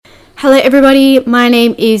Hello everybody, my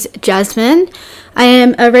name is Jasmine. I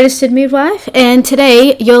am a registered midwife and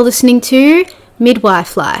today you're listening to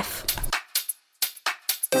Midwife Life.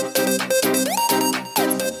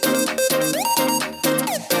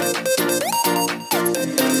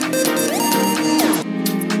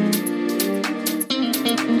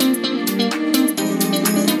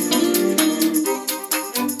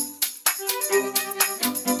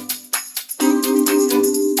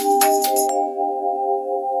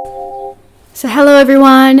 So hello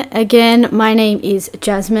everyone, again my name is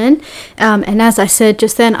Jasmine, and as I said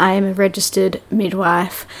just then, I am a registered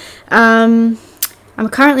midwife. I'm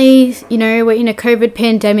currently, we're in a COVID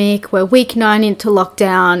pandemic, we're week 9 into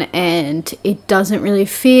lockdown, and it doesn't really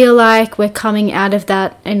feel like we're coming out of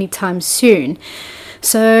that anytime soon.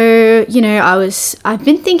 So, I've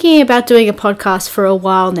been thinking about doing a podcast for a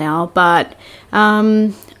while now, but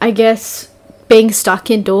I guess being stuck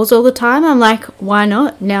indoors all the time, I'm like, why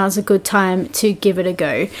not? Now's a good time to give it a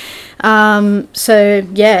go.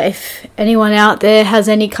 If anyone out there has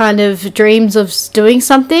any kind of dreams of doing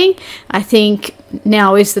something, I think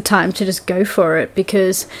now is the time to just go for it,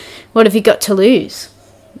 because what have you got to lose?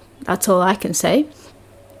 That's all I can say.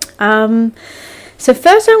 So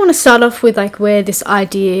first I want to start off with where this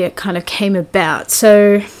idea kind of came about.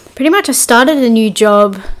 So pretty much I started a new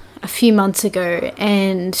job a few months ago,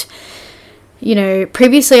 and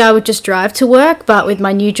previously I would just drive to work, but with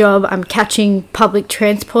my new job, I'm catching public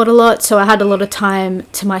transport a lot, so I had a lot of time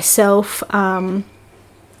to myself. So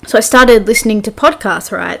I started listening to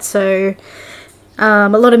podcasts, right? So a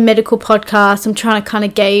lot of medical podcasts. I'm trying to kind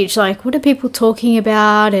of gauge, what are people talking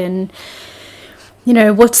about, and,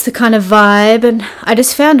 what's the kind of vibe? And I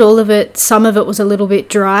just found all of it, some of it was a little bit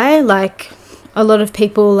dry, a lot of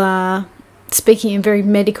people are speaking in very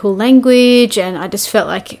medical language, and I just felt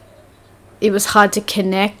like it was hard to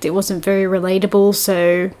connect. It wasn't very relatable.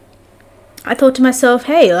 So I thought to myself,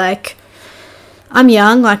 hey, I'm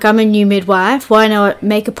young, I'm a new midwife. Why not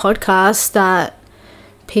make a podcast that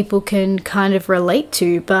people can kind of relate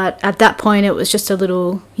to? But at that point, it was just a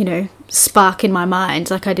little, spark in my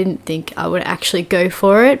mind. I didn't think I would actually go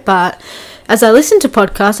for it. But as I listened to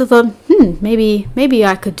podcasts, I thought, maybe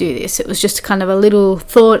I could do this. It was just kind of a little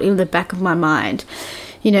thought in the back of my mind.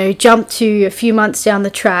 Jump to a few months down the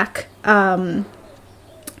track. I'm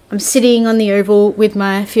sitting on the oval with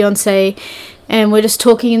my fiance, and we're just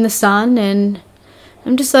talking in the sun, and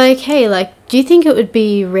I'm just like, hey, do you think it would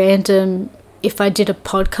be random if I did a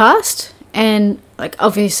podcast? And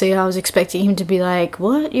obviously I was expecting him to be like,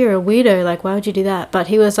 what? You're a weirdo. Why would you do that? But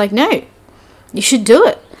he was like, no, you should do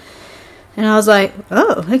it. And I was like,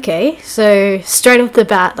 oh, okay. So straight off the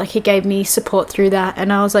bat, he gave me support through that.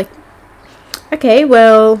 And I was like, okay,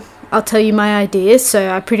 well, I'll tell you my ideas. So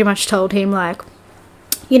I pretty much told him, I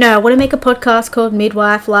want to make a podcast called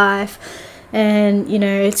Midwife Life, and,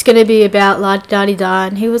 it's going to be about la-da-da-da.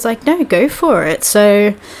 And he was like, no, go for it.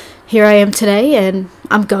 So here I am today, and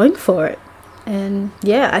I'm going for it. And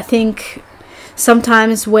yeah, I think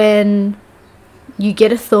sometimes when you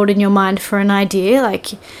get a thought in your mind for an idea,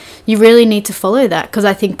 you really need to follow that, because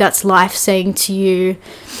I think that's life saying to you,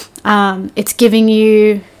 it's giving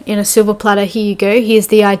you in a silver platter, here you go, here's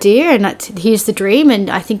the idea, and here's the dream, and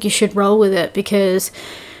I think you should roll with it, because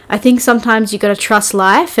I think sometimes you got to trust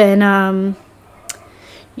life, and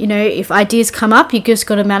if ideas come up, you just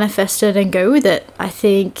got to manifest it and go with it. I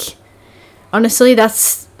think honestly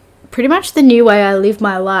that's pretty much the new way I live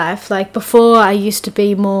my life. Before, I used to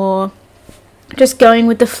be more just going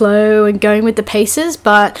with the flow and going with the paces,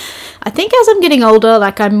 but I think as I'm getting older,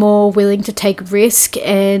 I'm more willing to take risk,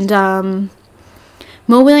 and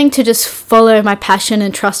more willing to just follow my passion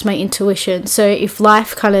and trust my intuition. So if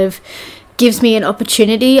life kind of gives me an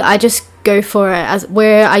opportunity, I just go for it, as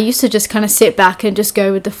where I used to just kind of sit back and just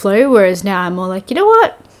go with the flow, whereas now I'm more like, you know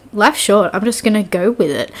what, life's short, I'm just gonna go with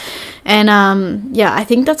it. And I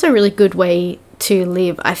think that's a really good way to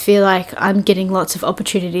live. I feel like I'm getting lots of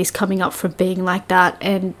opportunities coming up from being like that,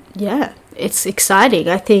 and yeah, it's exciting.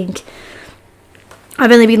 I think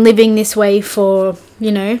I've only been living this way for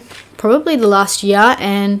probably the last year,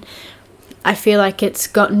 and I feel like it's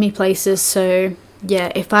gotten me places. So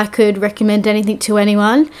yeah, if I could recommend anything to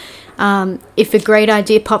anyone, if a great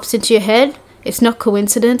idea pops into your head, it's not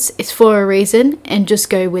coincidence, it's for a reason, and just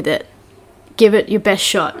go with it. Give it your best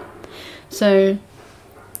shot. So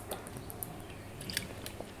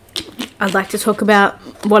I'd like to talk about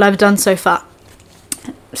what I've done so far.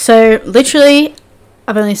 So literally,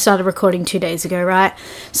 I've only started recording 2 days ago, right?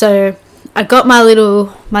 So I got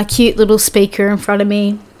my cute little speaker in front of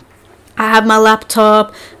me, I have my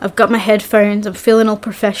laptop, I've got my headphones, I'm feeling all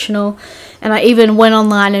professional, and I even went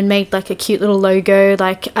online and made like a cute little logo.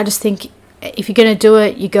 Like, I just think if you're going to do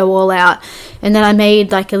it, you go all out. And then I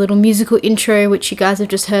made like a little musical intro, which you guys have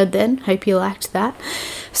just heard then. Hope you liked that.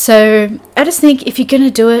 So I just think if you're going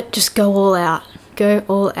to do it, just go all out. Go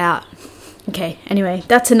all out. Okay, anyway,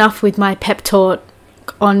 that's enough with my pep talk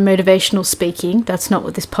on motivational speaking. That's not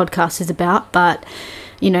what this podcast is about, but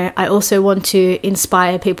you know, I also want to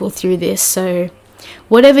inspire people through this. So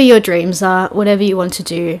whatever your dreams are, whatever you want to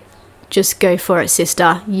do, just go for it,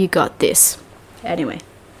 sister. You got this. Anyway,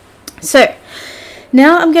 so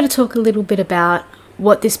now I'm going to talk a little bit about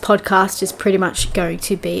what this podcast is pretty much going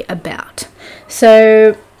to be about.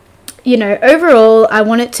 So, you know, overall, I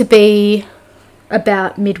want it to be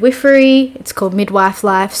about midwifery. It's called Midwife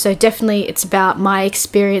Life. So definitely it's about my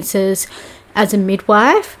experiences as a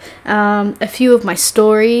midwife, a few of my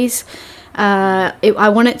stories. I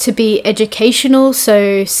want it to be educational.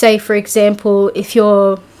 So say, for example, if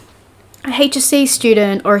you're a HSC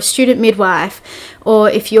student or a student midwife, or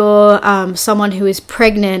if you're someone who is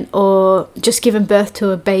pregnant or just given birth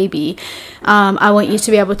to a baby, I want you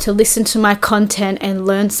to be able to listen to my content and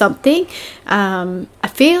learn something. I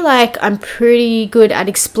feel like I'm pretty good at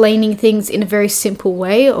explaining things in a very simple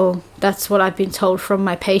way, or that's what I've been told from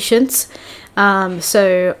my patients.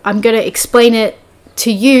 So I'm going to explain it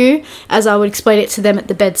to you as I would explain it to them at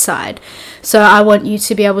the bedside. So I want you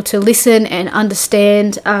to be able to listen and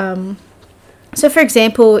understand. So for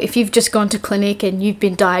example, if you've just gone to clinic and you've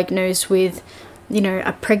been diagnosed with, you know,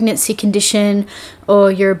 a pregnancy condition, or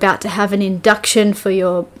you're about to have an induction for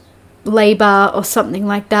your labor or something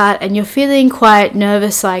like that, and you're feeling quite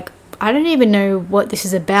nervous, like, I don't even know what this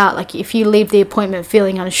is about. Like, if you leave the appointment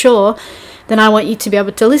feeling unsure, then I want you to be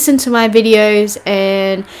able to listen to my videos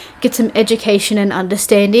and get some education and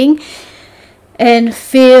understanding and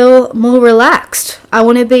feel more relaxed. I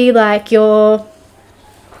want to be like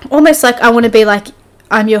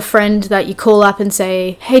I'm your friend that you call up and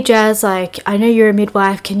say, hey Jazz, like, I know you're a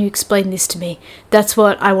midwife, can you explain this to me? That's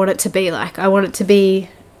what I want it to be like. I want it to be,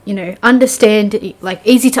 you know, like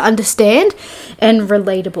easy to understand and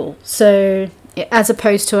relatable. So as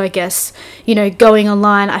opposed to, I guess, you know, going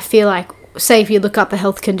online, I feel like, say if you look up a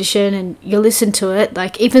health condition and you listen to it,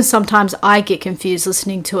 like, even sometimes I get confused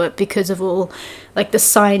listening to it because of all like the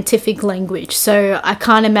scientific language. So I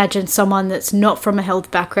can't imagine someone that's not from a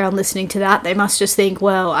health background listening to that. They must just think,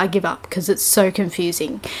 well, I give up because it's so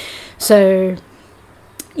confusing. So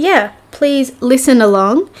yeah, please listen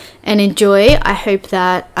along and enjoy. I hope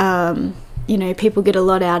that you know, people get a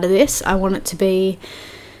lot out of this. I want it to be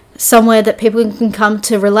somewhere that people can come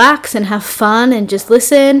to relax and have fun and just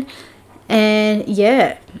listen. And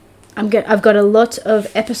yeah, I've got a lot of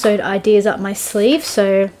episode ideas up my sleeve,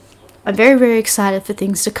 so I'm very, very excited for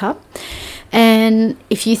things to come. And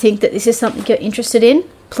if you think that this is something you're interested in,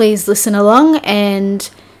 please listen along and,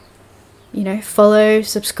 you know, follow,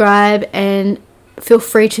 subscribe, and feel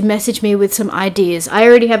free to message me with some ideas. I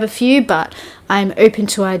already have a few, but I'm open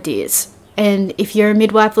to ideas. And if you're a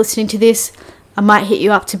midwife listening to this, I might hit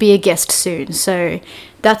you up to be a guest soon. So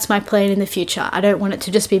that's my plan in the future. I don't want it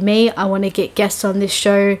to just be me. I want to get guests on this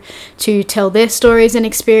show to tell their stories and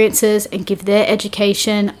experiences and give their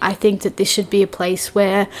education. I think that this should be a place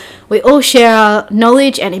where we all share our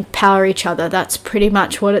knowledge and empower each other. That's pretty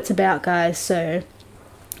much what it's about, guys. So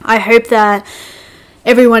I hope that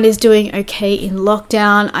everyone is doing okay in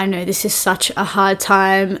lockdown. I know this is such a hard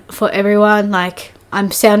time for everyone. Like, I'm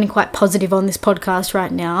sounding quite positive on this podcast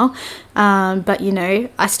right now, but you know,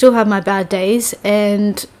 I still have my bad days,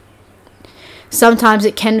 and sometimes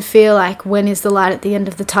it can feel like, when is the light at the end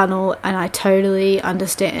of the tunnel? And I totally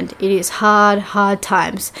understand. It is hard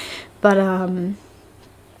times, but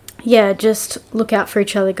yeah, just look out for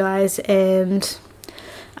each other, guys, and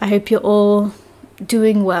I hope you're all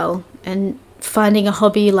doing well and finding a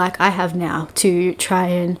hobby like I have now to try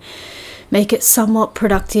and make it somewhat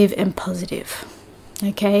productive and positive.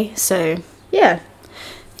 Okay, so yeah,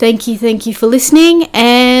 thank you for listening,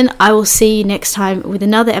 and I will see you next time with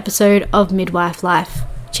another episode of Midwife Life.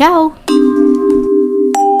 Ciao!